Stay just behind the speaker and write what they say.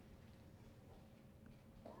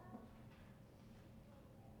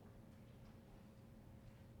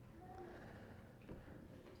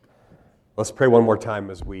Let's pray one more time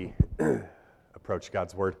as we approach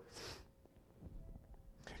God's Word.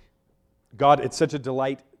 God, it's such a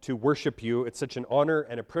delight to worship you. It's such an honor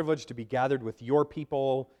and a privilege to be gathered with your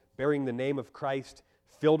people, bearing the name of Christ,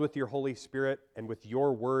 filled with your Holy Spirit, and with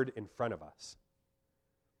your Word in front of us.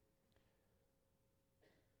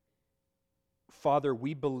 Father,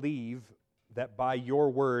 we believe that by your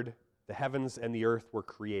Word, the heavens and the earth were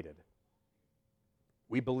created.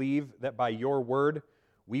 We believe that by your Word,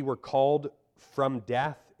 we were called from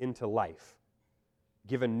death into life,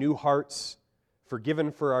 given new hearts,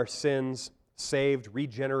 forgiven for our sins, saved,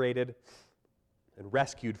 regenerated, and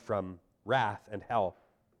rescued from wrath and hell.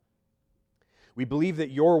 We believe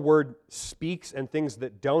that your Word speaks and things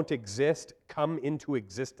that don't exist come into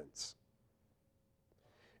existence.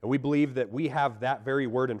 And we believe that we have that very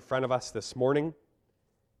Word in front of us this morning,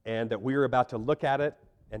 and that we are about to look at it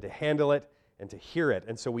and to handle it and to hear it.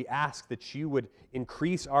 And so we ask that you would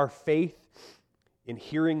increase our faith in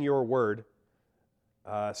hearing your word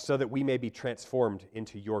so that we may be transformed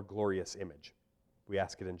into your glorious image. We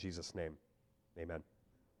ask it in Jesus' name. Amen.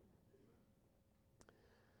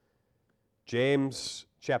 James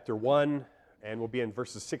chapter 1, and we'll be in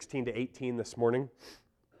verses 16 to 18 this morning.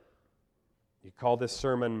 You call this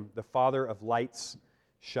sermon, "The Father of Lights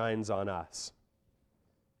Shines on Us."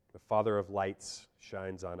 The Father of Lights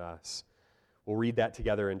shines on us. We'll read that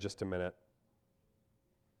together in just a minute.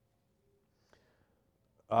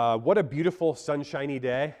 What a beautiful sunshiny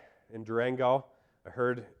day in Durango. I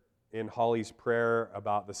heard in Holly's prayer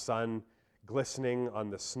about the sun glistening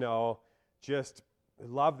on the snow. Just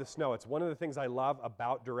love the snow. It's one of the things I love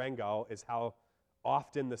about Durango is how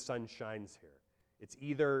often the sun shines here. It's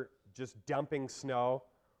either just dumping snow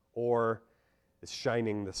or it's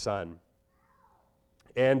shining the sun.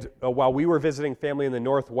 And while we were visiting family in the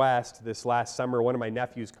Northwest this last summer, one of my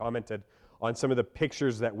nephews commented on some of the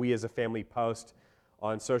pictures that we as a family post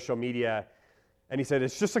on social media, and he said,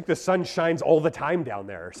 it's just like the sun shines all the time down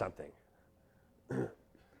there or something.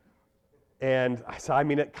 And I said, I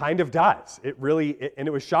mean, it kind of does. It really, and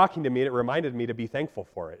it was shocking to me, and it reminded me to be thankful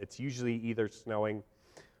for it. It's usually either snowing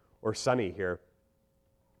or sunny here.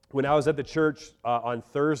 When I was at the church on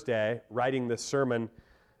Thursday writing this sermon,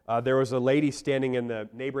 there was a lady standing in the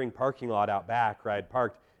neighboring parking lot out back where I had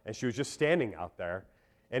parked, and she was just standing out there.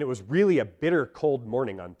 And it was really a bitter cold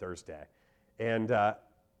morning on Thursday. And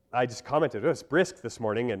I just commented, it's brisk this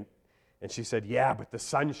morning. And she said, yeah, but the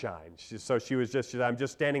sunshine. She said, I'm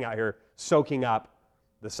just standing out here soaking up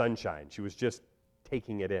the sunshine. She was just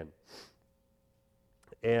taking it in.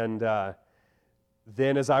 And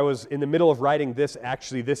then as I was in the middle of writing this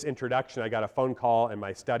introduction, I got a phone call in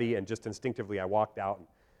my study, and just instinctively I walked out and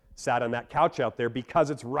sat on that couch out there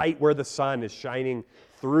because it's right where the sun is shining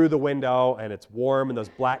through the window, and it's warm, and those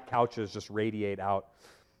black couches just radiate out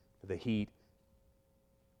the heat.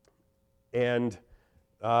 And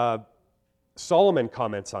Solomon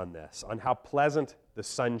comments on this, on how pleasant the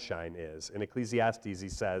sunshine is. In Ecclesiastes, he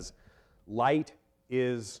says, light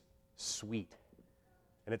is sweet,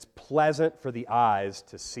 and it's pleasant for the eyes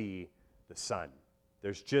to see the sun.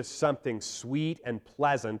 There's just something sweet and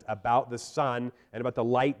pleasant about the sun and about the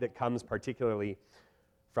light that comes particularly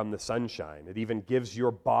from the sunshine. It even gives your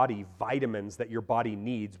body vitamins that your body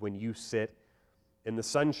needs when you sit in the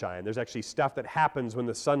sunshine. There's actually stuff that happens when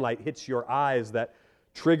the sunlight hits your eyes that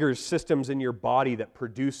triggers systems in your body that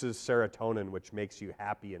produces serotonin, which makes you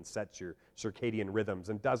happy and sets your circadian rhythms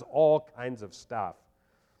and does all kinds of stuff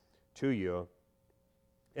to you.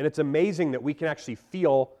 And it's amazing that we can actually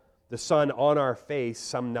feel the sun on our face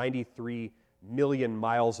some 93 million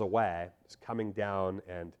miles away. It's coming down,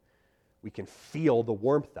 and we can feel the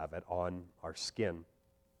warmth of it on our skin.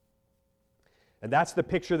 And that's the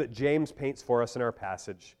picture that James paints for us in our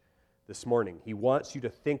passage this morning. He wants you to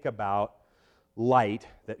think about light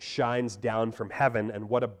that shines down from heaven and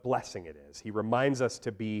what a blessing it is. He reminds us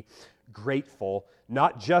to be grateful,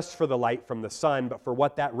 not just for the light from the sun, but for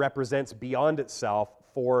what that represents beyond itself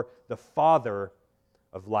for the Father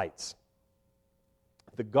of lights.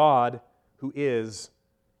 The God who is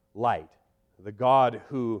light. The God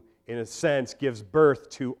who, in a sense, gives birth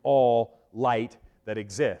to all light that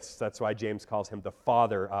exists. That's why James calls him the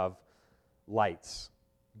Father of lights.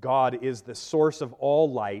 God is the source of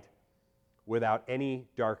all light without any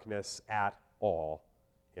darkness at all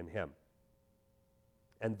in him.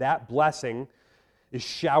 And that blessing is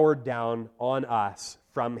showered down on us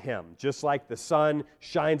from him. Just like the sun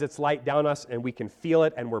shines its light down us and we can feel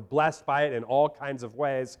it and we're blessed by it in all kinds of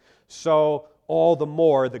ways, so all the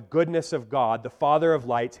more the goodness of God, the Father of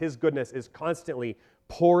lights, his goodness is constantly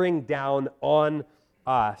pouring down on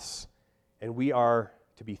us, and we are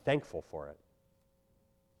to be thankful for it.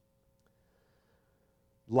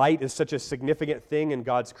 Light is such a significant thing in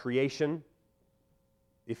God's creation.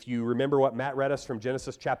 If you remember what Matt read us from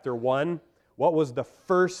Genesis chapter 1, what was the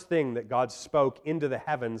first thing that God spoke into the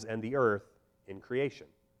heavens and the earth in creation?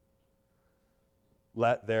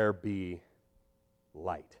 Let there be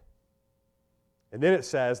light. And then it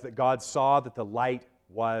says that God saw that the light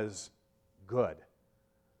was good.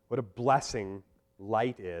 What a blessing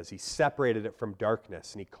light is. He separated it from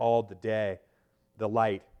darkness, and he called the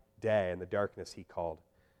light day, and the darkness he called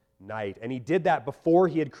night. And he did that before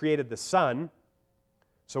he had created the sun.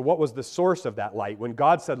 So what was the source of that light? When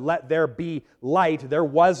God said, let there be light, there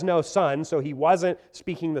was no sun, so he wasn't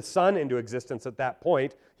speaking the sun into existence at that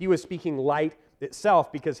point. He was speaking light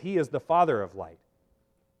itself because he is the Father of light.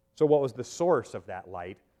 So what was the source of that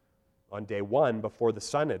light on day one before the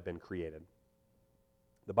sun had been created?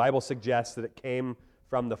 The Bible suggests that it came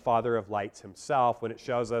from the Father of lights himself when it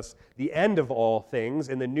shows us the end of all things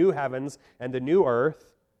in the new heavens and the new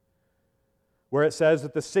earth, where it says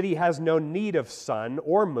that the city has no need of sun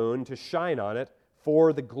or moon to shine on it,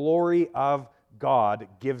 for the glory of God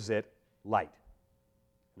gives it light.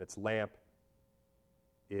 And its lamp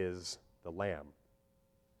is the Lamb.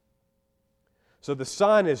 So the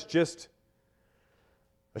sun is just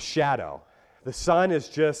a shadow. The sun is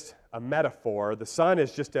just a metaphor. The sun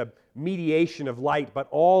is just a mediation of light, but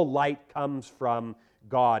all light comes from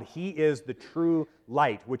God. He is the true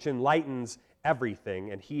light, which enlightens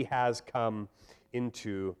everything, and he has come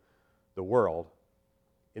into the world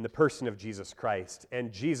in the person of Jesus Christ.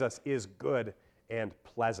 And Jesus is good and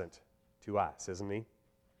pleasant to us, isn't he?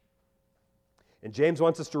 And James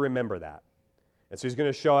wants us to remember that. And so he's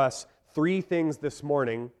going to show us three things this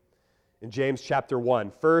morning in James chapter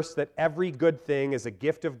 1. First, that every good thing is a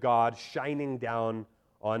gift of God shining down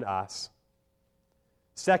on us.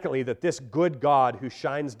 Secondly, that this good God who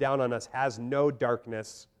shines down on us has no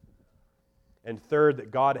darkness. And third,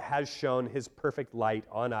 that God has shown his perfect light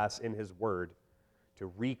on us in his word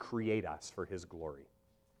to recreate us for his glory.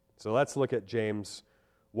 So let's look at James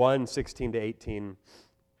 1, 16 to 18.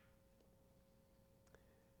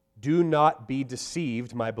 Do not be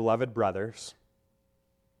deceived, my beloved brothers.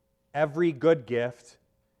 Every good gift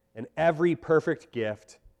and every perfect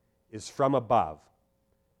gift is from above,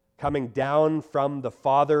 coming down from the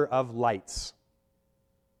Father of lights,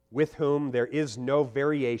 with whom there is no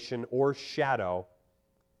variation or shadow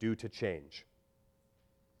due to change.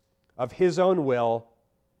 Of his own will,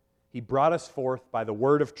 he brought us forth by the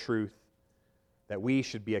word of truth, that we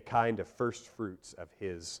should be a kind of first fruits of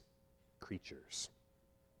his creatures.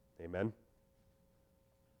 Amen.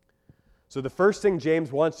 So the first thing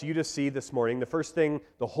James wants you to see this morning, the first thing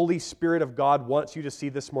the Holy Spirit of God wants you to see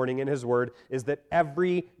this morning in his word, is that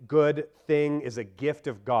every good thing is a gift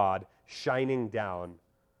of God shining down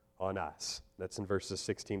on us. That's in verses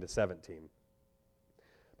 16 to 17.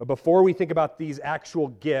 But before we think about these actual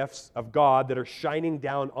gifts of God that are shining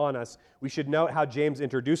down on us, we should note how James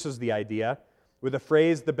introduces the idea with a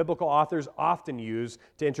phrase the biblical authors often use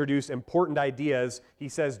to introduce important ideas. He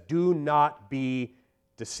says, do not be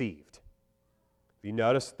deceived. If you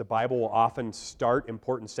notice, the Bible will often start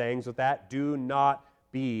important sayings with that. Do not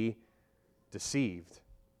be deceived.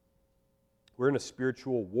 We're in a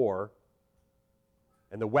spiritual war,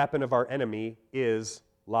 and the weapon of our enemy is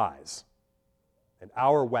lies. And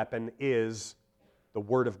our weapon is the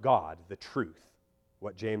Word of God, the truth,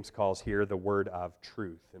 what James calls here the word of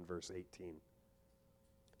truth in verse 18.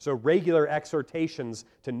 So regular exhortations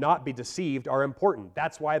to not be deceived are important.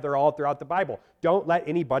 That's why they're all throughout the Bible. Don't let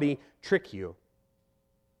anybody trick you.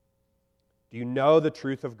 Do you know the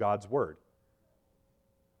truth of God's word?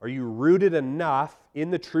 Are you rooted enough in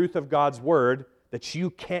the truth of God's word that you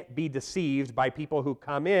can't be deceived by people who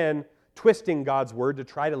come in twisting God's word to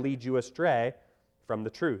try to lead you astray from the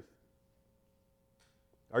truth?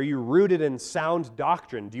 Are you rooted in sound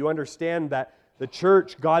doctrine? Do you understand that the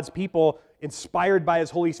church, God's people, inspired by his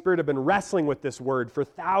Holy Spirit, have been wrestling with this word for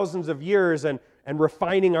thousands of years and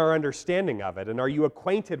refining our understanding of it? And are you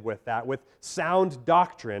acquainted with that, with sound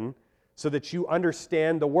doctrine, so that you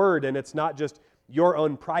understand the word and it's not just your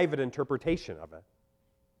own private interpretation of it,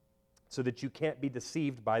 so that you can't be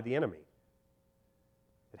deceived by the enemy?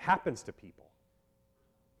 It happens to people.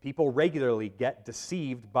 People regularly get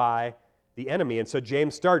deceived by the enemy. And so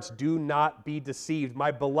James starts, do not be deceived.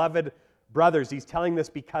 My beloved brothers, he's telling this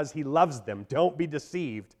because he loves them. Don't be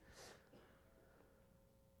deceived.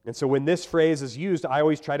 And so when this phrase is used, I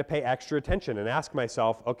always try to pay extra attention and ask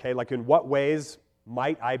myself, okay, like in what ways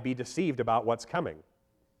might I be deceived about what's coming?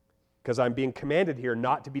 Because I'm being commanded here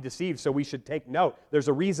not to be deceived, so we should take note. There's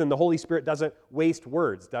a reason the Holy Spirit doesn't waste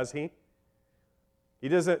words, does he? He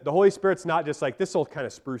doesn't. The Holy Spirit's not just like, this will kind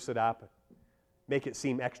of spruce it up. make it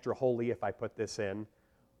seem extra holy if I put this in.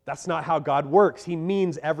 That's not how God works. He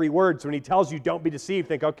means every word. So when he tells you don't be deceived,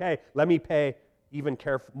 think, okay, let me pay even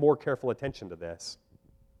more careful attention to this.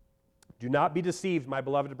 Do not be deceived, my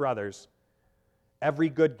beloved brothers. Every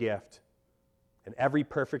good gift and every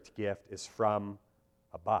perfect gift is from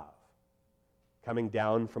above, coming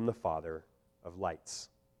down from the Father of lights.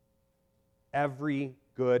 Every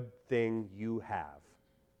good thing you have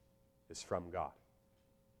is from God.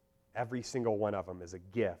 Every single one of them is a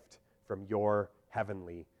gift from your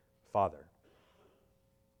heavenly Father.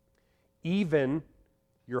 Even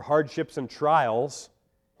your hardships and trials,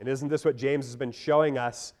 and isn't this what James has been showing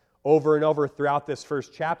us over and over throughout this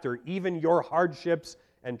first chapter? Even your hardships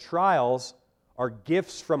and trials are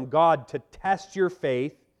gifts from God to test your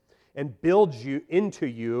faith and build you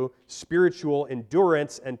into spiritual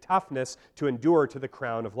endurance and toughness to endure to the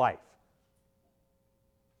crown of life.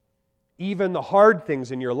 Even the hard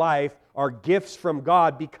things in your life are gifts from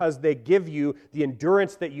God because they give you the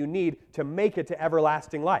endurance that you need to make it to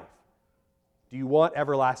everlasting life. Do you want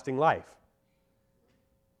everlasting life?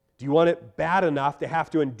 Do you want it bad enough to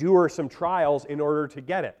have to endure some trials in order to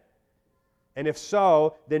get it? And if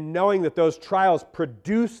so, then knowing that those trials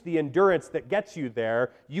produce the endurance that gets you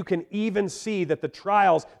there, you can even see that the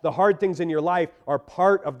trials, the hard things in your life, are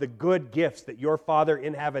part of the good gifts that your Father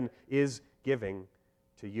in heaven is giving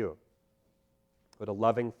to you. What a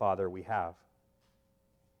loving Father we have.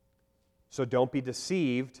 So don't be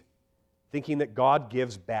deceived thinking that God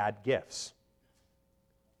gives bad gifts,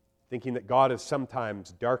 thinking that God is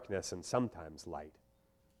sometimes darkness and sometimes light.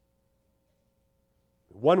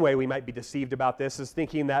 One way we might be deceived about this is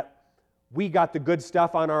thinking that we got the good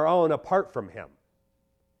stuff on our own apart from Him.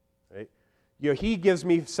 Right? He gives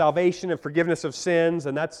me salvation and forgiveness of sins,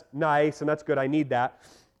 and that's nice, and that's good. I need that.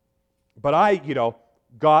 But I,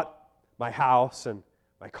 got my house and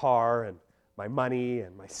my car and my money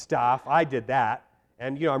and my stuff. I did that.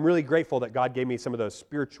 And, I'm really grateful that God gave me some of those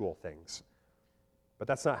spiritual things. But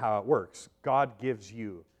that's not how it works. God gives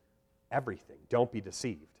you everything. Don't be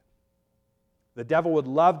deceived. The devil would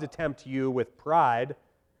love to tempt you with pride,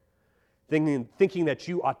 thinking that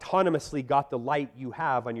you autonomously got the light you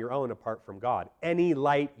have on your own apart from God. Any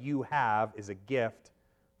light you have is a gift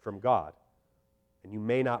from God, and you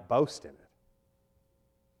may not boast in it.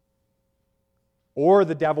 Or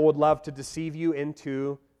the devil would love to deceive you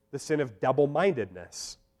into the sin of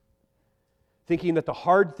double-mindedness, thinking that the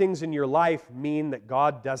hard things in your life mean that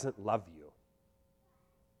God doesn't love you,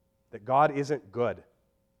 that God isn't good,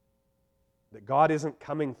 that God isn't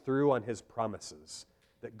coming through on His promises,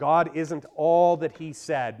 that God isn't all that He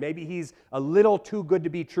said. Maybe He's a little too good to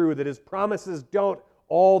be true, that His promises don't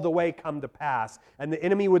all the way come to pass. And the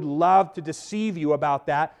enemy would love to deceive you about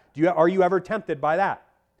that. Are you ever tempted by that?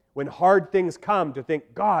 When hard things come, to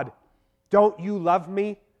think, God, don't you love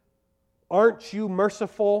me? Aren't you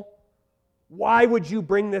merciful? Why would you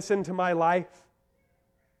bring this into my life?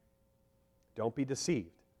 Don't be deceived.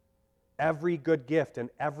 Every good gift and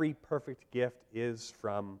every perfect gift is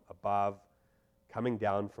from above, coming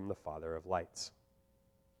down from the Father of lights.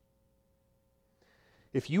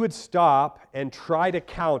 If you would stop and try to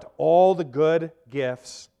count all the good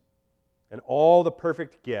gifts and all the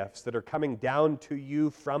perfect gifts that are coming down to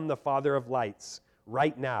you from the Father of lights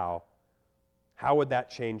right now, how would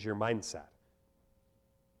that change your mindset?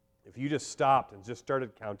 If you just stopped and just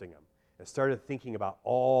started counting them and started thinking about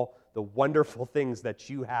all the wonderful things that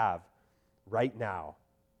you have right now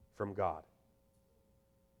from God.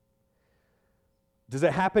 Does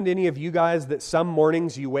it happen to any of you guys that some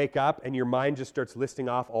mornings you wake up and your mind just starts listing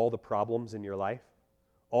off all the problems in your life?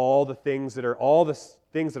 All the things that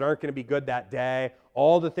aren't going to be good that day,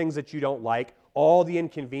 all the things that you don't like, all the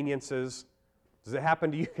inconveniences. Does it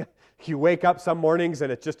happen to you? You wake up some mornings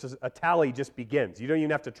and it's just a tally just begins. You don't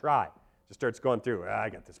even have to try. It just starts going through, I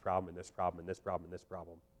got this problem and this problem and this problem and this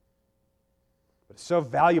problem. But it's so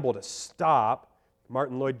valuable to stop.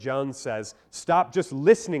 Martin Lloyd-Jones says, stop just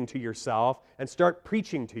listening to yourself and start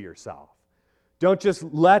preaching to yourself. Don't just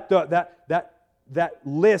let that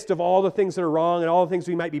list of all the things that are wrong and all the things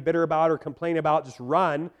we might be bitter about or complain about just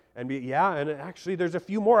run and be, and actually there's a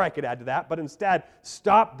few more I could add to that, but instead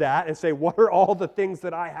stop that and say, what are all the things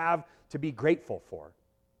that I have to be grateful for?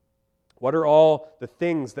 What are all the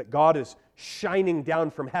things that God is shining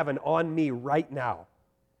down from heaven on me right now?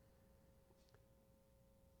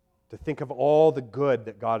 To think of all the good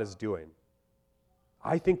that God is doing.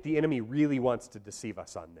 I think the enemy really wants to deceive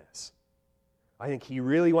us on this. I think he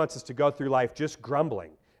really wants us to go through life just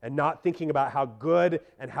grumbling and not thinking about how good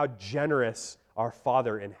and how generous our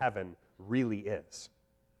Father in heaven really is.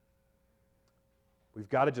 We've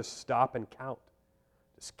got to just stop and count.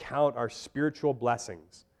 Just count our spiritual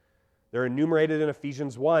blessings. They're enumerated in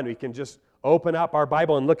Ephesians 1. We can just open up our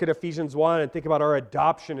Bible and look at Ephesians 1 and think about our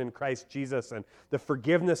adoption in Christ Jesus and the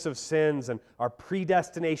forgiveness of sins and our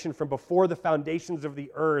predestination from before the foundations of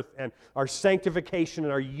the earth and our sanctification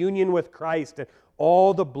and our union with Christ and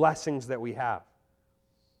all the blessings that we have.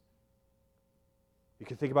 You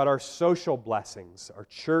can think about our social blessings, our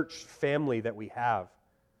church family that we have,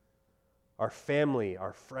 our family,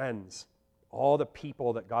 our friends, all the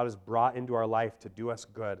people that God has brought into our life to do us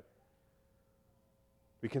good.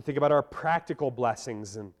 We can think about our practical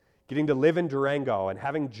blessings and getting to live in Durango and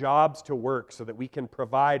having jobs to work so that we can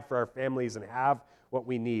provide for our families and have what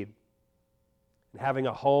we need. And having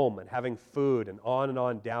a home and having food and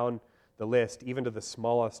on down the list, even to the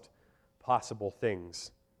smallest possible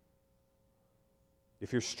things.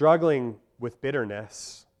 If you're struggling with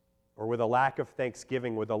bitterness or with a lack of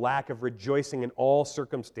thanksgiving, with a lack of rejoicing in all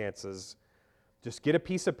circumstances, just get a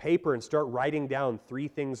piece of paper and start writing down 3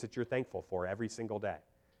 things that you're thankful for every single day.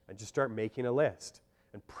 And just start making a list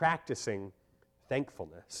and practicing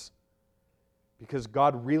thankfulness. Because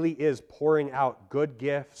God really is pouring out good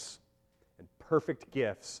gifts and perfect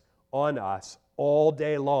gifts on us all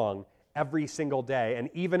day long, every single day. And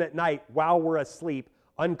even at night, while we're asleep,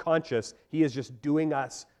 unconscious, He is just doing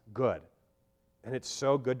us good. And it's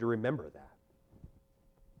so good to remember that.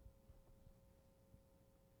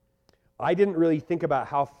 I didn't really think about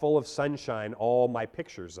how full of sunshine all my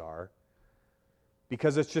pictures are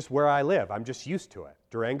because it's just where I live. I'm just used to it.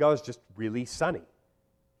 Durango is just really sunny.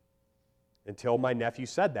 Until my nephew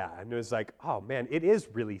said that. And it was like, oh man, it is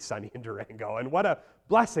really sunny in Durango. And what a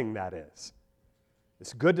blessing that is.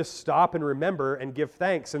 It's good to stop and remember and give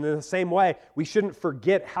thanks. And in the same way, we shouldn't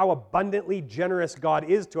forget how abundantly generous God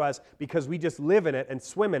is to us because we just live in it and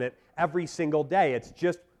swim in it every single day. It's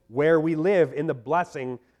just where we live in the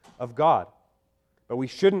blessing of God. But we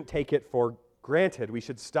shouldn't take it for granted. We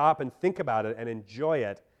should stop and think about it and enjoy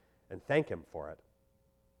it and thank Him for it.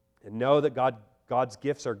 And know that God's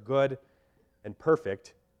gifts are good and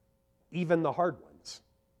perfect, even the hard ones.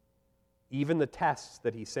 Even the tests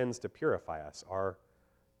that He sends to purify us are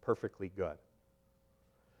perfectly good.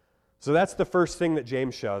 So that's the first thing that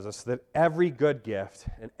James shows us, that every good gift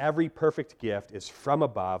and every perfect gift is from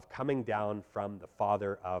above, coming down from the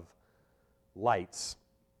Father of lights.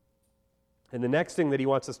 And the next thing that he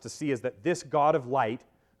wants us to see is that this God of light,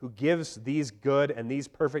 who gives these good and these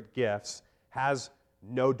perfect gifts, has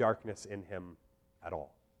no darkness in Him at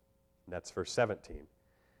all. And that's verse 17.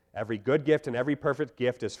 Every good gift and every perfect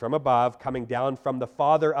gift is from above, coming down from the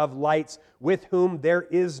Father of lights, with whom there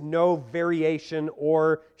is no variation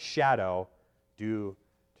or shadow due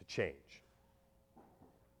to change.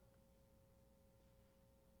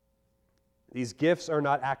 These gifts are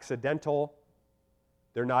not accidental.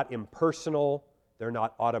 They're not impersonal. They're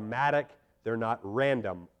not automatic. They're not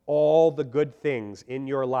random. All the good things in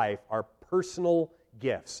your life are personal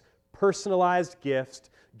gifts, personalized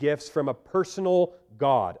gifts from a personal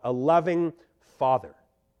God, a loving Father.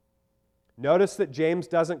 Notice that James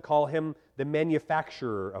doesn't call Him the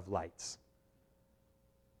manufacturer of lights.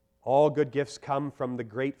 All good gifts come from the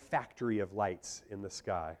great factory of lights in the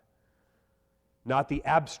sky. Not the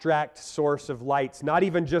abstract source of lights, not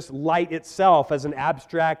even just light itself as an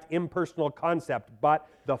abstract, impersonal concept, but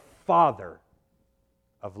the Father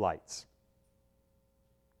of lights.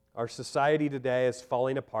 Our society today is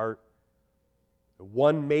falling apart.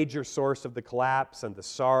 One major source of the collapse and the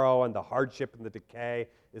sorrow and the hardship and the decay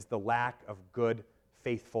is the lack of good,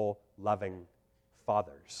 faithful, loving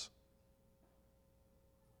fathers.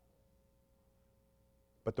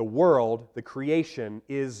 But the world, the creation,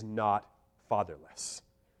 is not fatherless.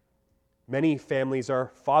 Many families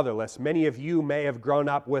are fatherless. Many of you may have grown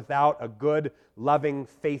up without a good, loving,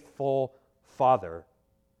 faithful father.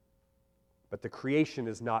 But the creation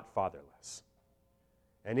is not fatherless.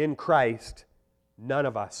 And in Christ, none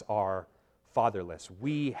of us are fatherless.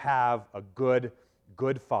 We have a good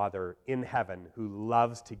Father in heaven who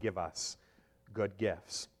loves to give us good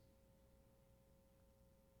gifts.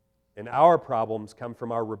 And our problems come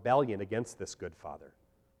from our rebellion against this good Father,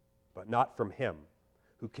 but not from Him,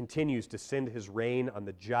 who continues to send His rain on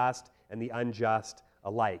the just and the unjust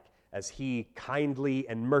alike, as He kindly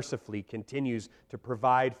and mercifully continues to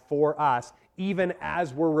provide for us, even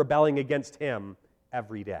as we're rebelling against Him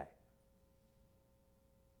every day.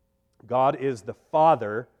 God is the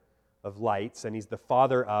Father of lights, and He's the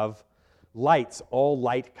Father of lights. All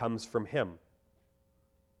light comes from Him.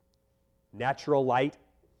 Natural light,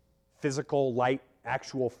 physical light,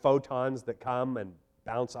 actual photons that come and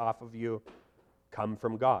bounce off of you come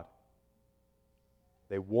from God.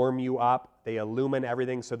 They warm you up. They illumine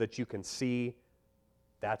everything so that you can see.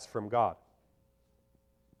 That's from God.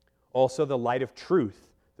 Also, the light of truth,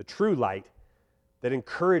 the true light that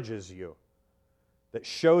encourages you, that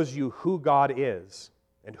shows you who God is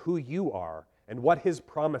and who you are and what His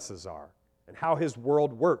promises are and how His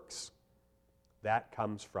world works. That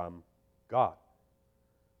comes from God.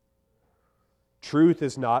 Truth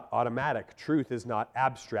is not automatic. Truth is not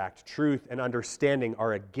abstract. Truth and understanding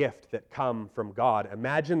are a gift that come from God.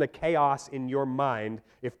 Imagine the chaos in your mind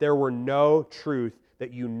if there were no truth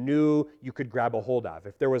that you knew you could grab a hold of.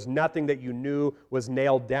 If there was nothing that you knew was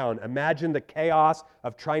nailed down. Imagine the chaos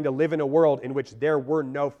of trying to live in a world in which there were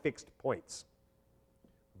no fixed points.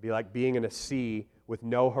 It would be like being in a sea with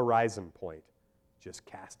no horizon point, just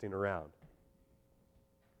casting around.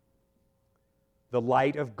 The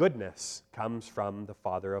light of goodness comes from the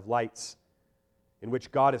Father of lights, in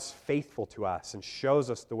which God is faithful to us and shows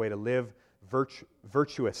us the way to live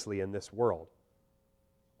virtuously in this world.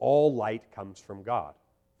 All light comes from God.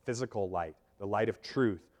 Physical light, the light of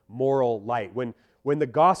truth, moral light. When the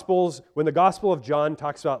Gospel of John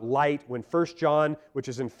talks about light, when 1 John, which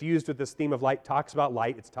is infused with this theme of light, talks about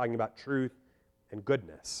light, it's talking about truth and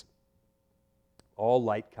goodness. All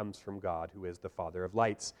light comes from God, who is the Father of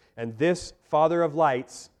lights. And this Father of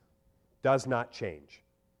lights does not change.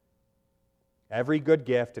 Every good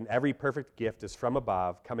gift and every perfect gift is from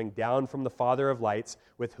above, coming down from the Father of lights,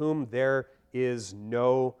 with whom there is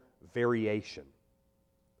no variation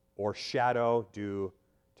or shadow due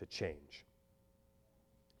to change.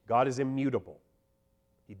 God is immutable.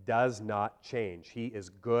 He does not change. He is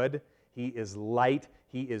good, He is light,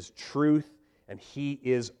 He is truth, and He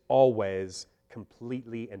is always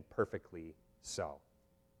completely and perfectly so.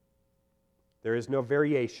 There is no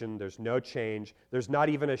variation, there's no change, there's not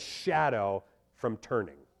even a shadow from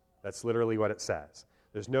turning. That's literally what it says.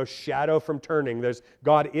 There's no shadow from turning.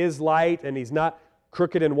 God is light, and He's not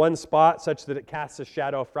crooked in one spot such that it casts a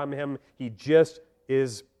shadow from Him. He just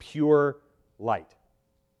is pure light.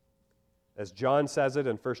 As John says it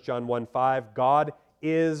in 1 John 1:5, God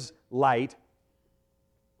is light,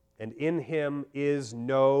 and in Him is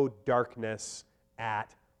no darkness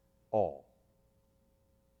at all.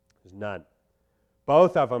 There's none.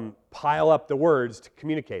 Both of them pile up the words to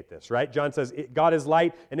communicate this, right? John says, God is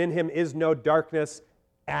light, and in Him is no darkness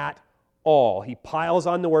at all. He piles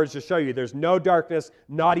on the words to show you there's no darkness,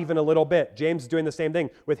 not even a little bit. James is doing the same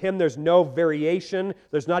thing. With Him, there's no variation.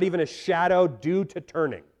 There's not even a shadow due to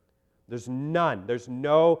turning. There's none. There's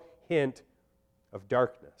no hint of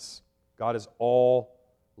darkness. God is all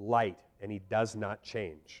light, and He does not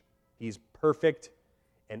change. He's perfect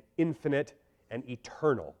and infinite and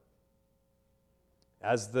eternal.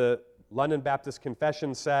 As the London Baptist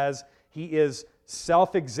Confession says, He is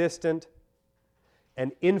self-existent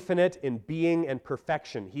and infinite in being and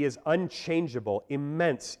perfection. He is unchangeable,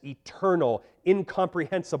 immense, eternal,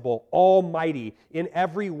 incomprehensible, almighty, in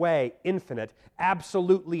every way infinite,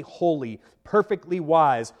 absolutely holy, perfectly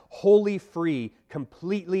wise, wholly free,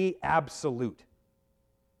 completely absolute.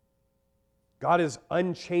 God is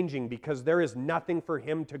unchanging because there is nothing for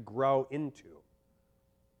Him to grow into.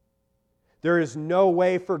 There is no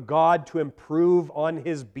way for God to improve on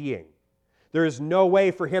His being. There is no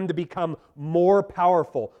way for Him to become more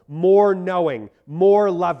powerful, more knowing,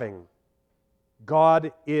 more loving.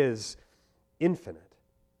 God is infinite.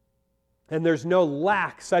 And there's no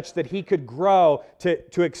lack such that He could grow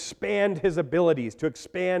to expand His abilities, to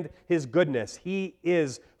expand His goodness. He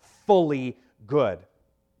is fully good.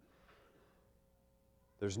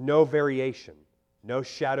 There's no variation, no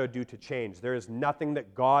shadow due to change. There is nothing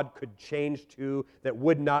that God could change to that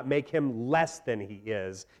would not make Him less than He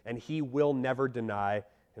is, and He will never deny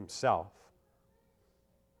Himself.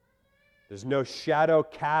 There's no shadow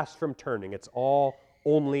cast from turning. It's all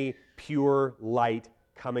only pure light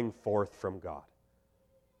coming forth from God.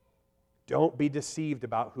 Don't be deceived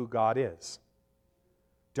about who God is.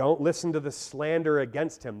 Don't listen to the slander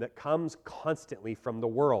against Him that comes constantly from the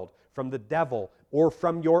world, from the devil, or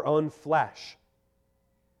from your own flesh.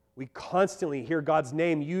 We constantly hear God's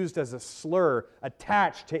name used as a slur,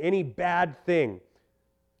 attached to any bad thing,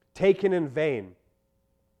 taken in vain,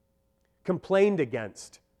 complained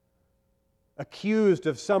against, accused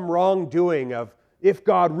of some wrongdoing, of if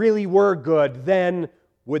God really were good, then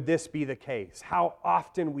would this be the case? How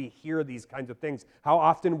often we hear these kinds of things, how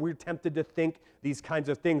often we're tempted to think these kinds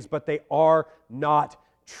of things, but they are not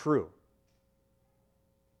true.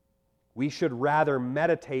 We should rather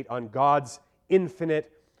meditate on God's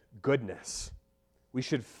infinite goodness. We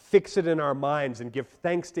should fix it in our minds and give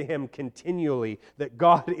thanks to Him continually that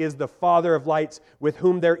God is the Father of lights, with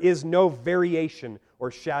whom there is no variation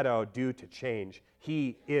or shadow due to change.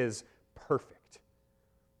 He is perfect.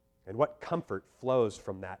 And what comfort flows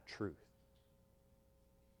from that truth?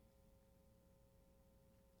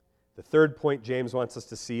 The third point James wants us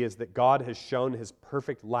to see is that God has shone his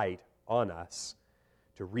perfect light on us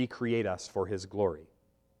to recreate us for his glory.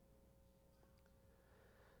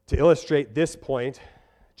 To illustrate this point,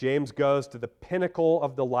 James goes to the pinnacle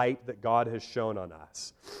of the light that God has shone on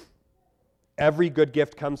us. Every good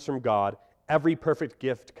gift comes from God. Every perfect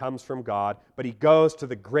gift comes from God. But he goes to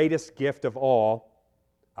the greatest gift of all,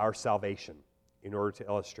 our salvation, in order to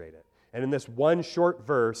illustrate it. And in this one short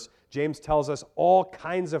verse, James tells us all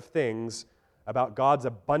kinds of things about God's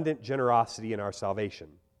abundant generosity in our salvation.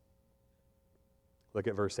 Look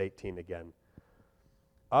at verse 18 again.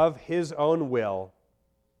 Of his own will,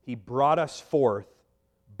 he brought us forth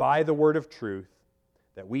by the word of truth,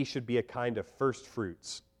 that we should be a kind of first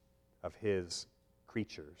fruits of his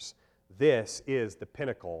creatures. This is the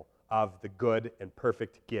pinnacle of the good and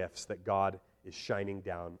perfect gifts that God is shining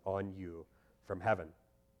down on you from heaven.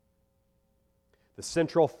 The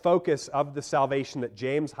central focus of the salvation that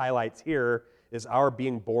James highlights here is our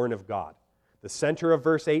being born of God. The center of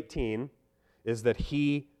verse 18 is that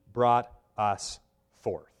he brought us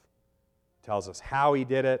forth. It tells us how he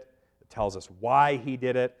did it. It tells us why he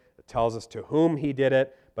did it. It tells us to whom he did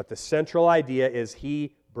it. But the central idea is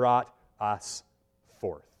he brought us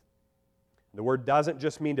forth. The word doesn't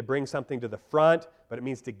just mean to bring something to the front, but it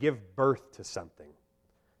means to give birth to something,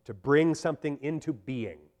 to bring something into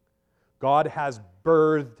being. God has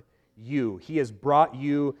birthed you. He has brought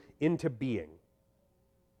you into being.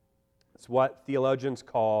 It's what theologians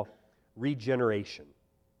call regeneration.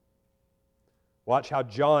 Watch how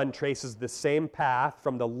John traces the same path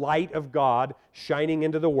from the light of God shining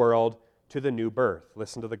into the world to the new birth.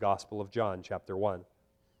 Listen to the Gospel of John, chapter 1.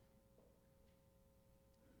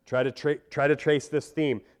 Try to trace this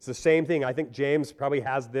theme. It's the same thing. I think James probably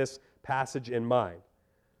has this passage in mind.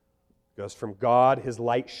 It goes from God, his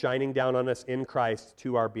light shining down on us in Christ,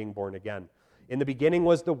 to our being born again. In the beginning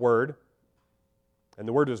was the Word, and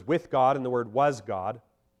the Word was with God, and the Word was God.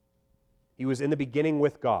 He was in the beginning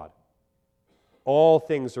with God. All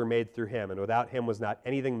things were made through him, and without him was not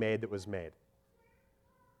anything made that was made.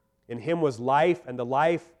 In him was life, and the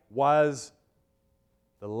life was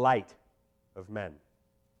the light of men.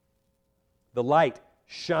 The light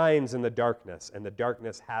shines in the darkness, and the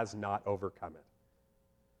darkness has not overcome it.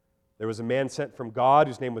 There was a man sent from God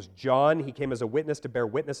whose name was John. He came as a witness to bear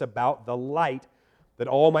witness about the light, that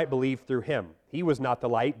all might believe through him. He was not the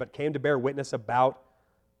light, but came to bear witness about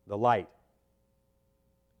the light.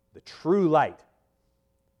 The true light,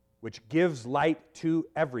 which gives light to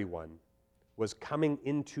everyone, was coming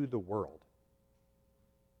into the world.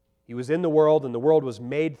 He was in the world, and the world was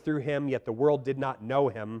made through him, yet the world did not know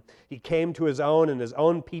him. He came to his own, and his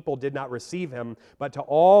own people did not receive him. But to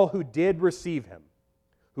all who did receive him,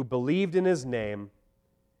 who believed in his name,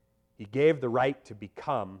 he gave the right to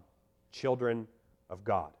become children of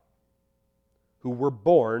God, who were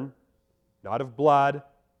born not of blood,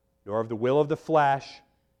 nor of the will of the flesh,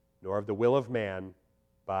 nor of the will of man,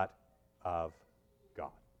 but of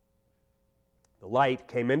God. The light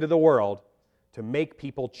came into the world to make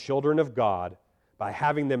people children of God by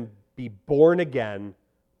having them be born again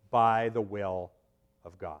by the will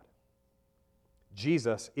of God.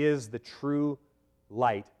 Jesus is the true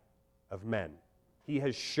light of men. He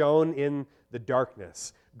has shone in the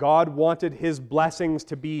darkness. God wanted his blessings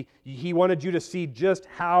to be, he wanted you to see just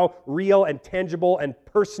how real and tangible and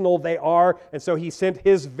personal they are. And so he sent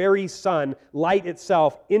his very Son, light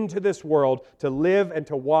itself, into this world to live and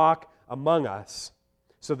to walk among us,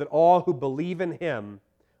 so that all who believe in him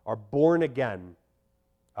are born again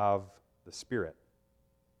of the Spirit.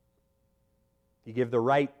 He gave the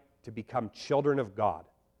right to become children of God,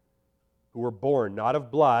 who were born not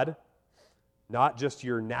of blood, not just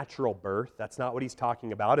your natural birth. That's not what he's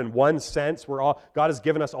talking about. In one sense, God has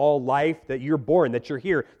given us all life, that you're born, that you're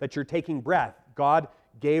here, that you're taking breath. God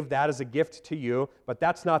gave that as a gift to you, but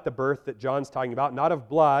that's not the birth that John's talking about. Not of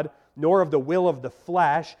blood, nor of the will of the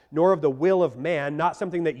flesh, nor of the will of man, not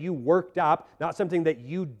something that you worked up, not something that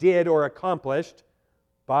you did or accomplished,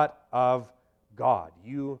 but of God.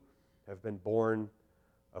 You have been born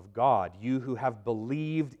of God. You who have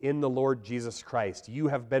believed in the Lord Jesus Christ. You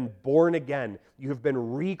have been born again. You have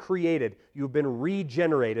been recreated. You have been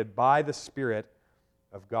regenerated by the Spirit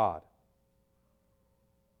of God.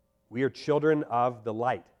 We are children of the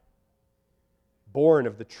light, born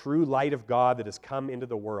of the true light of God that has come into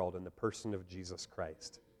the world in the person of Jesus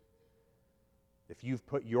Christ. If you've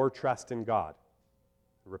put your trust in God,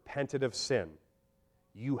 repented of sin,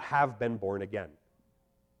 you have been born again.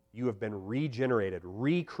 You have been regenerated,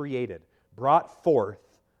 recreated, brought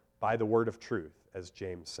forth by the word of truth. as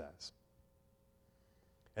James says.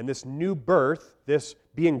 And this new birth, this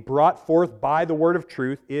being brought forth by the word of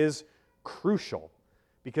truth, is crucial.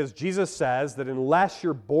 Because Jesus says that unless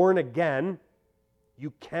you're born again,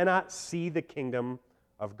 you cannot see the kingdom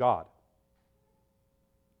of God.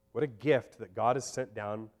 What a gift that God has sent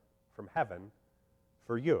down from heaven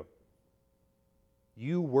for you.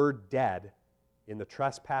 You were dead in the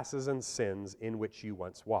trespasses and sins in which you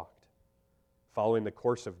once walked, following the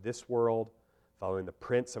course of this world, following the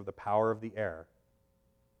prince of the power of the air.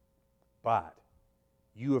 But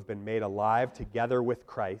you have been made alive together with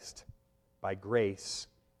Christ. By grace,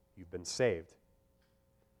 you've been saved.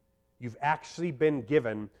 You've actually been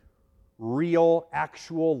given real,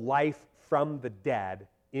 actual life from the dead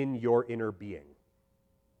in your inner being.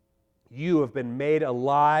 You have been made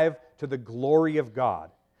alive to the glory of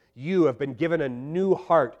God. You have been given a new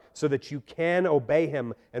heart so that you can obey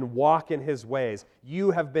Him and walk in His ways.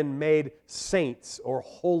 You have been made saints or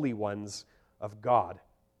holy ones of God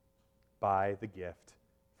by the gift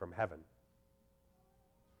from heaven.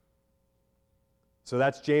 So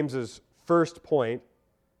that's James's first point,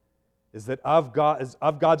 is that of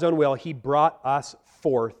God's own will, He brought us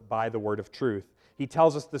forth by the word of truth. He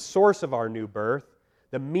tells us the source of our new birth,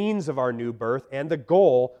 the means of our new birth, and the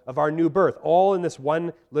goal of our new birth, all in this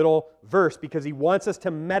one little verse, because He wants us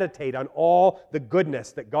to meditate on all the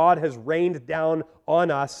goodness that God has rained down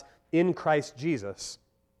on us in Christ Jesus.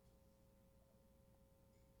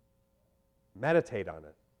 Meditate on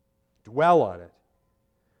it. Dwell on it.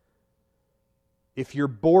 If you're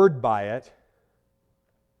bored by it,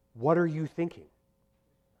 what are you thinking?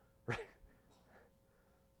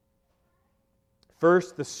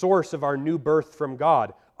 First, the source of our new birth from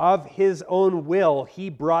God. Of His own will,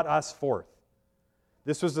 He brought us forth.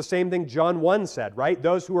 This was the same thing John 1 said, right?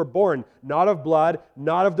 Those who were born not of blood,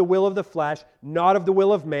 not of the will of the flesh, not of the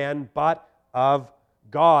will of man, but of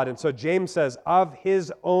God. And so James says, of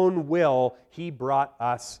His own will, He brought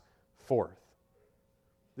us forth.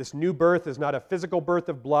 This new birth is not a physical birth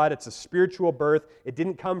of blood, it's a spiritual birth. It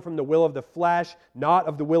didn't come from the will of the flesh, not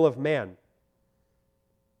of the will of man.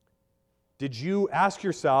 Did you ask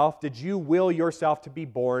yourself, did you will yourself to be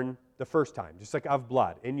born the first time? Just like of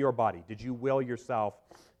blood in your body. Did you will yourself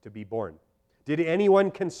to be born? Did anyone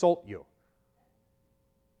consult you?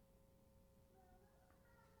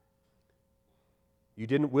 You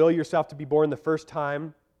didn't will yourself to be born the first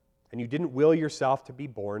time, and you didn't will yourself to be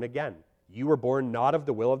born again. You were born not of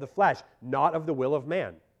the will of the flesh, not of the will of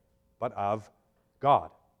man, but of God.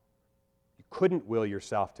 You couldn't will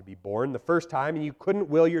yourself to be born the first time, and you couldn't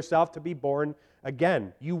will yourself to be born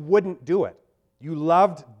again. You wouldn't do it. You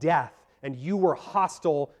loved death, and you were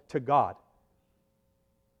hostile to God.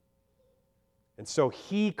 And so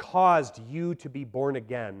He caused you to be born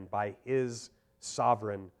again by His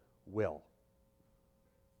sovereign will.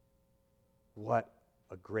 What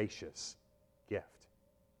a gracious gift.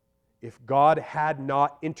 If God had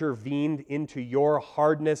not intervened into your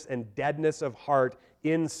hardness and deadness of heart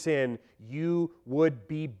in sin, you would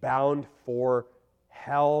be bound for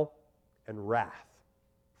hell and wrath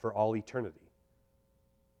for all eternity.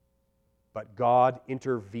 But God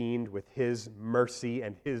intervened with His mercy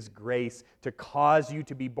and His grace to cause you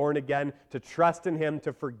to be born again, to trust in Him,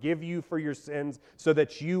 to forgive you for your sins, so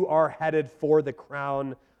that you are headed for the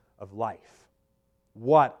crown of life.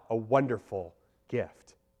 What a wonderful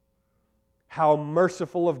gift. How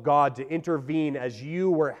merciful of God to intervene as you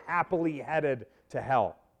were happily headed to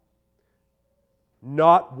hell.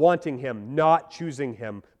 Not wanting Him, not choosing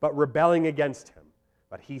Him, but rebelling against Him.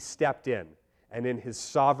 But He stepped in and in His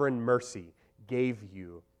sovereign mercy gave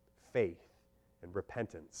you faith and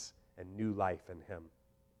repentance and new life in Him.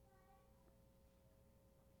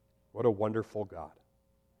 What a wonderful God.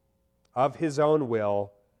 Of His own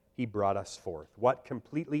will, He brought us forth. What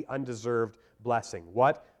completely undeserved blessing.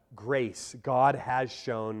 What grace God has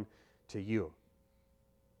shown to you.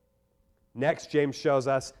 Next, James shows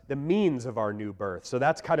us the means of our new birth. So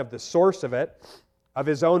that's kind of the source of it. Of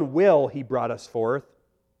His own will, He brought us forth.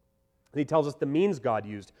 And He tells us the means God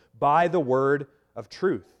used by the word of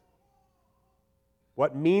truth.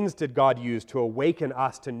 What means did God use to awaken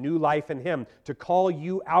us to new life in Him, to call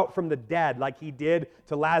you out from the dead like He did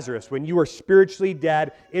to Lazarus when you were spiritually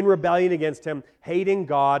dead, in rebellion against Him, hating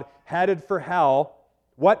God, headed for hell?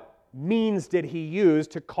 What means did He use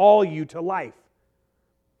to call you to life?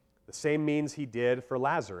 The same means He did for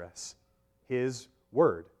Lazarus. His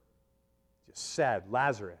word. He just said,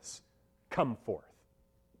 Lazarus, come forth.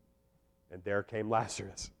 And there came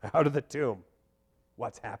Lazarus out of the tomb.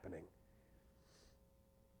 What's happening?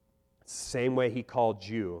 It's the same way He called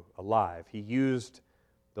you alive. He used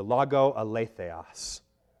the logo aletheos,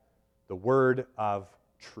 the word of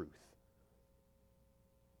truth.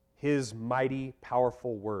 His mighty,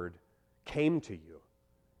 powerful word came to you.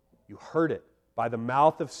 You heard it by the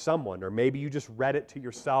mouth of someone, or maybe you just read it to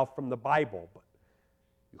yourself from the Bible. But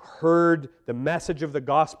you heard the message of the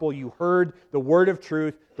gospel. You heard the word of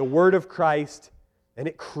truth, the word of Christ, and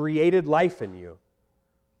it created life in you.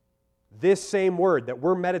 This same word that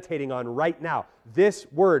we're meditating on right now, this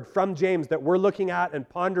word from James that we're looking at and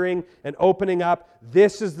pondering and opening up,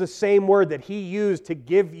 this is the same word that he used to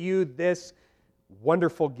give you this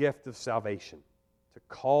wonderful gift of salvation, to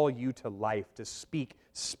call you to life, to speak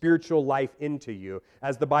spiritual life into you.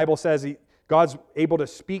 As the Bible says, God's able to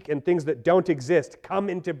speak and things that don't exist come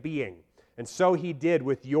into being. And so he did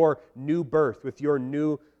with your new birth, with your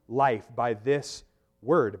new life, by this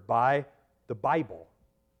word, by the Bible.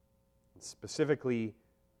 And specifically,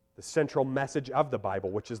 the central message of the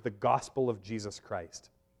Bible, which is the gospel of Jesus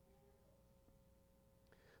Christ.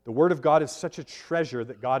 The Word of God is such a treasure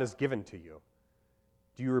that God has given to you.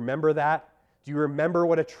 Do you remember that? Do you remember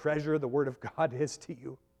what a treasure the Word of God is to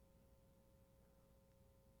you?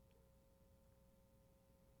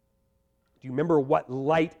 Do you remember what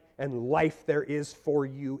light and life there is for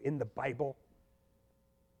you in the Bible?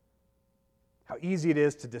 How easy it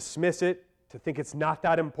is to dismiss it, to think it's not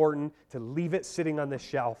that important, to leave it sitting on the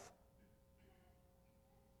shelf.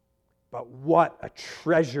 But what a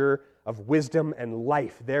treasure of wisdom and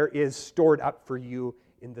life there is stored up for you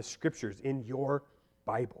in the Scriptures, in your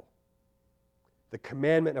Bible. The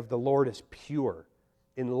commandment of the Lord is pure,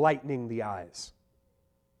 enlightening the eyes.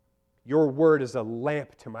 Your word is a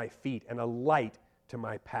lamp to my feet and a light to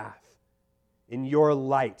my path. In your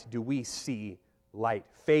light do we see light.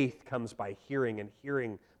 Faith comes by hearing, and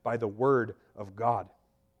hearing by the word of God.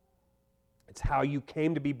 It's how you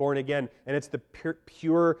came to be born again, and it's the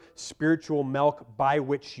pure spiritual milk by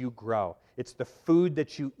which you grow. It's the food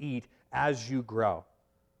that you eat as you grow.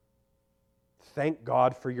 Thank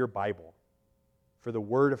God for your Bible, for the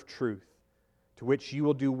word of truth, to which you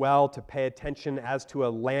will do well to pay attention as to a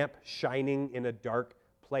lamp shining in a dark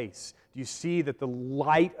place. Do you see that the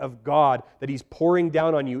light of God that He's pouring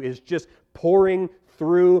down on you is just pouring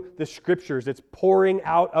through the Scriptures? It's pouring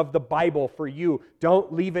out of the Bible for you.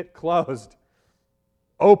 Don't leave it closed.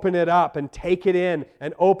 Open it up and take it in,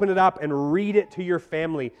 and open it up and read it to your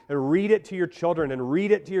family, and read it to your children, and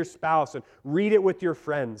read it to your spouse, and read it with your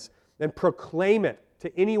friends, and proclaim it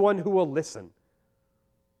to anyone who will listen.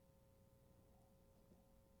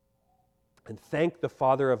 And thank the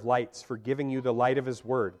Father of lights for giving you the light of His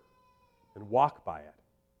word, and walk by it.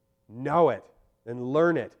 Know it, and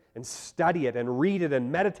learn it, and study it, and read it,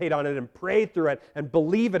 and meditate on it, and pray through it, and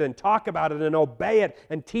believe it, and talk about it, and obey it,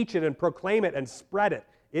 and teach it, and proclaim it, and spread it.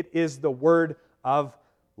 It is the word of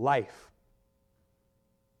life.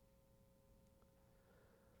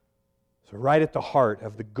 So right at the heart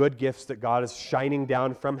of the good gifts that God is shining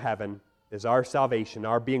down from heaven is our salvation,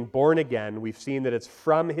 our being born again. We've seen that it's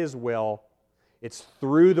from His will, it's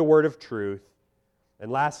through the word of truth, and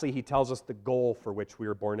lastly, He tells us the goal for which we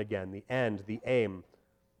were born again, the end, the aim,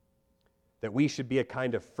 that we should be a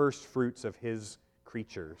kind of first fruits of His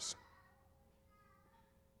creatures.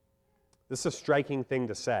 This is a striking thing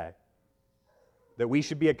to say, that we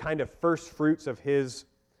should be a kind of first fruits of His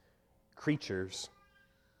creatures.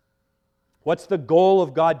 What's the goal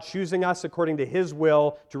of God choosing us according to His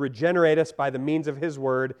will to regenerate us by the means of His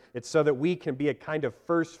word? It's so that we can be a kind of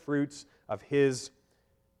first fruits of His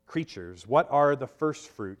creatures. What are the first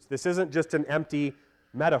fruits? This isn't just an empty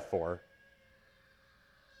metaphor.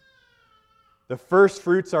 The first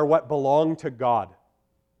fruits are what belong to God.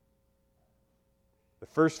 The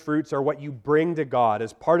first fruits are what you bring to God.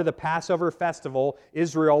 As part of the Passover festival,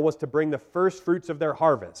 Israel was to bring the first fruits of their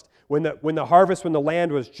harvest. When the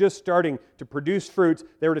land was just starting to produce fruits,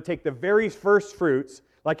 they were to take the very first fruits.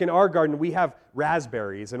 Like in our garden, we have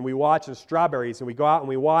raspberries, and we watch, and strawberries, and we go out and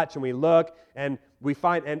we watch and we look, and we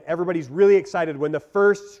find, and everybody's really excited when the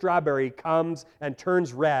first strawberry comes and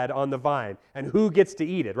turns red on the vine. And who gets to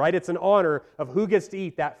eat it, right? It's an honor of who gets to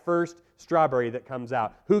eat that first strawberry that comes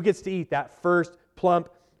out. Who gets to eat that first plump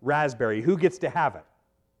raspberry? Who gets to have it?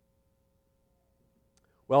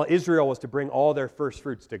 Well, Israel was to bring all their first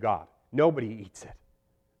fruits to God. Nobody eats it.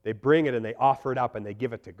 They bring it and they offer it up and they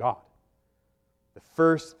give it to God. The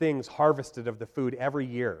first things harvested of the food every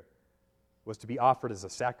year was to be offered as a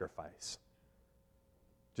sacrifice.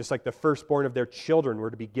 Just like the firstborn of their children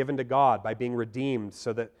were to be given to God by being redeemed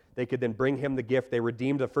so that they could then bring Him the gift. They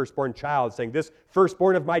redeemed the firstborn child, saying, "This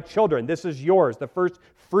firstborn of my children, this is yours. The first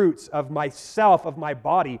fruits of myself, of my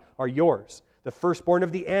body, are yours." The firstborn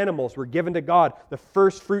of the animals were given to God. The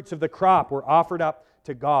first fruits of the crop were offered up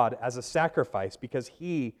to God as a sacrifice because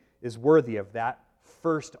He is worthy of that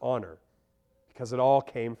first honor because it all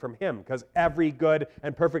came from him, because every good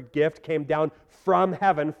and perfect gift came down from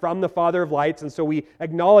heaven, from the Father of lights, and so we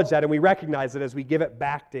acknowledge that and we recognize it as we give it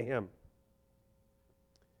back to him.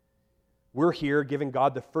 We're here giving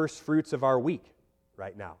God the first fruits of our week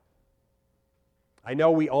right now. I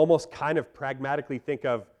know we almost kind of pragmatically think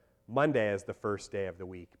of Monday as the first day of the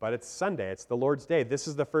week, but it's Sunday. It's the Lord's day. This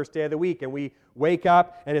is the first day of the week, and we wake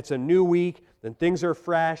up, and it's a new week, and things are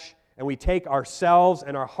fresh, and we take ourselves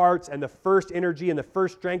and our hearts and the first energy and the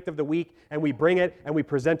first strength of the week, and we bring it, and we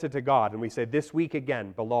present it to God, and we say, this week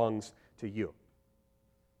again belongs to you.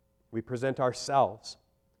 We present ourselves,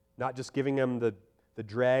 not just giving him the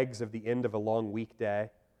dregs of the end of a long weekday,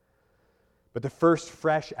 but the first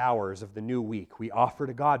fresh hours of the new week we offer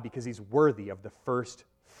to God because he's worthy of the first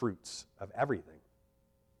fruits of everything.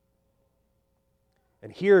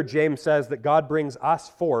 And here James says that God brings us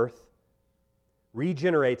forth,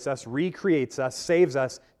 regenerates us, recreates us, saves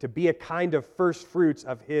us to be a kind of first fruits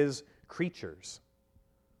of his creatures.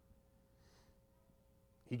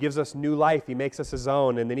 He gives us new life, he makes us his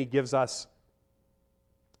own, and then he gives us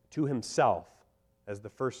to himself as the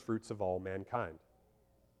first fruits of all mankind.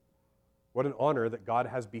 What an honor that God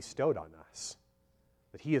has bestowed on us,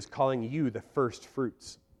 that he is calling you the first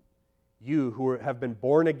fruits. You who have been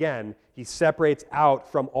born again, he separates out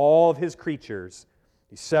from all of his creatures.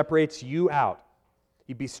 He separates you out.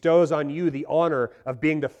 He bestows on you the honor of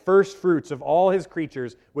being the first fruits of all his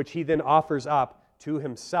creatures, which he then offers up to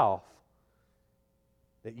himself,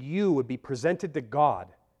 that you would be presented to God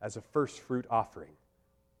as a first fruit offering.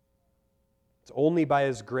 It's only by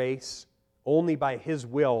his grace, only by his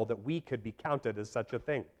will that we could be counted as such a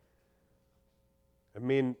thing. I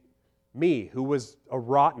mean, me, who was a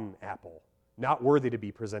rotten apple, not worthy to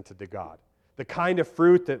be presented to God. The kind of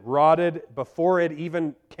fruit that rotted before it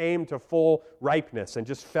even came to full ripeness and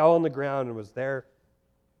just fell on the ground and was there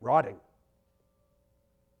rotting.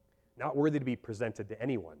 Not worthy to be presented to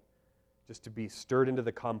anyone, just to be stirred into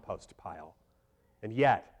the compost pile. And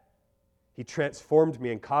yet, he transformed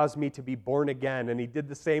me and caused me to be born again, and he did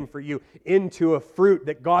the same for you, into a fruit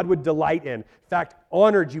that God would delight in. In fact,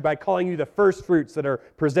 honored you by calling you the first fruits that are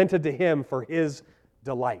presented to him for his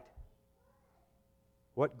delight.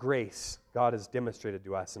 What grace God has demonstrated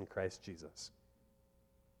to us in Christ Jesus.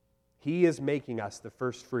 He is making us the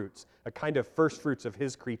first fruits, a kind of first fruits of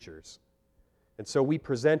his creatures. And so we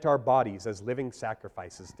present our bodies as living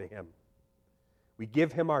sacrifices to him. We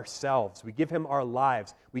give him ourselves, we give him our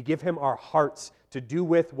lives, we give him our hearts to do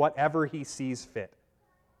with whatever he sees fit.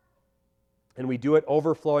 And we do it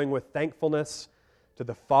overflowing with thankfulness to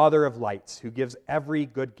the Father of lights, who gives every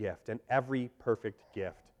good gift and every perfect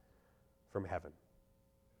gift from heaven.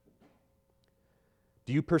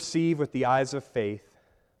 Do you perceive with the eyes of faith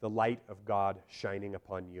the light of God shining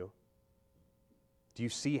upon you? Do you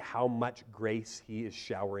see how much grace he is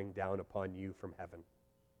showering down upon you from heaven?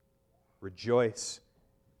 Rejoice,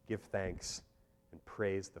 give thanks, and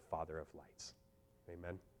praise the Father of lights.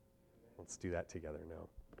 Amen. Let's do that together now.